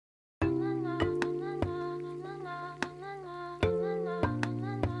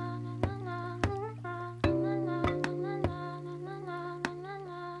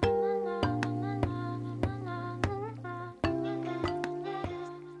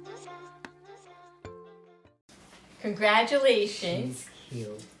Congratulations. She's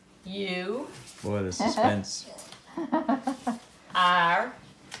cute. You Boy, the suspense. are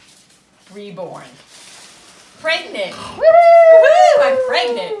reborn. Pregnant. Woohoo! I'm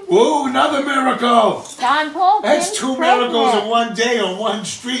pregnant. Whoa, another miracle! John Paul. That's two miracles in one day, on one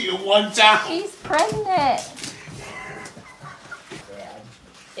street, in one town. She's pregnant.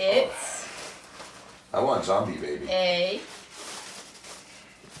 It's I want zombie baby. a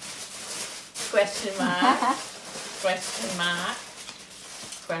question mark, question mark,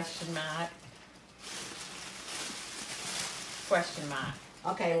 question mark, question mark.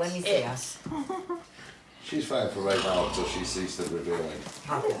 Okay, let me see It. us. She's fine for right now until she sees the revealing.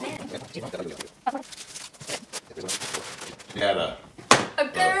 She had a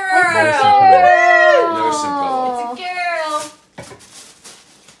girl. nursing pillow. It's a girl.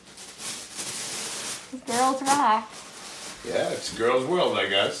 Girls rock. Yeah, it's a girl's world, I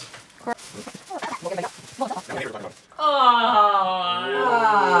guess.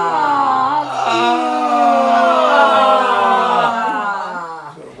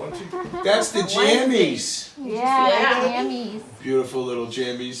 That's the jammies. Yeah, jammies. Beautiful little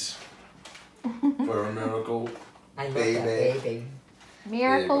jammies for a miracle. I love Baby. that baby.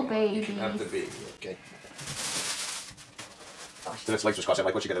 Miracle There you go. You babies. can have the baby, okay? So that's lights was crossing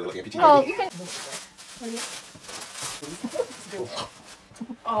like what you got a little amputee. Well, you can.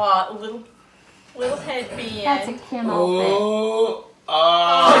 Oh, little headband. That's a Kim outfit.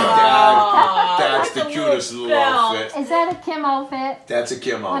 That's the That's a cutest little little belt. outfit. Is that a Kim outfit? That's a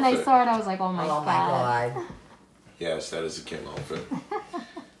Kim When outfit. I saw it, I was like, oh my Oh god. my god. Yes, that is a Kim outfit.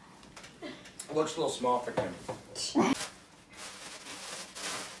 Looks a little small for Kim.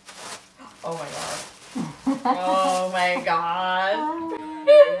 Oh my god. Oh my god.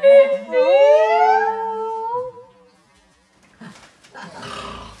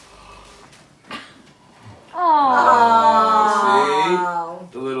 Oh.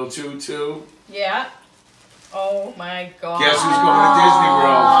 See? The little tutu. Yeah. Oh my god. Guess who's going to Disney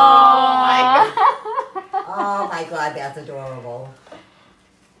World? Oh my god. Oh my god, that's adorable.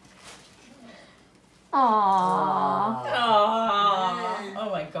 Aww. Oh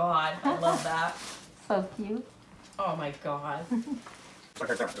my god. I love that. So cute. Oh my god.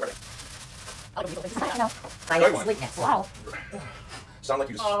 Like sweetness. Wow. Sound like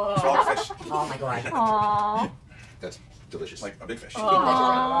you just Oh. swallowed a fish. Oh my god. Aww. That's delicious. Like a big fish.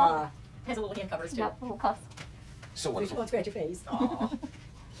 Aww. Has a little hand covers too. Yep, little cuffs. So wonderful. Scratch your face. Aw.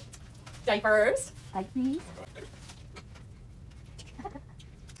 Diapers. Like these.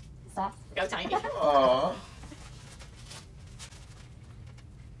 Socks. Go tiny. Aww.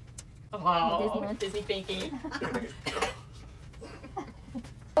 Oh, Disney thinking.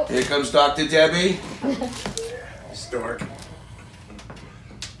 Here comes Dr. Debbie. Stork.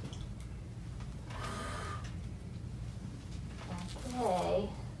 Okay.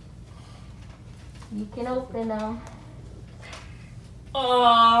 You can open them.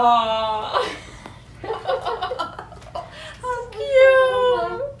 Oh. How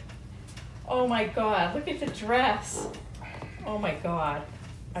cute. Oh my god, look at the dress. Oh my god.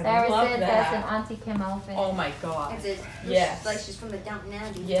 I Sarah love said that. that's an Auntie Kim outfit. Oh my god. Is it? Yes. Like she's from the Downton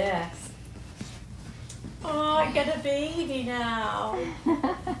Abbey. Yes. Oh, I got a baby now.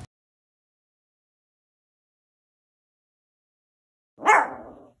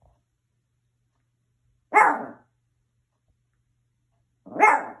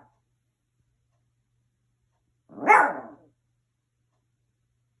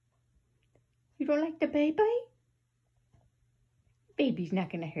 You don't like the baby? Baby's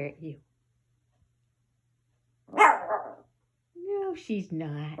not gonna hurt you. No, she's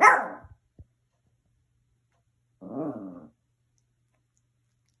not.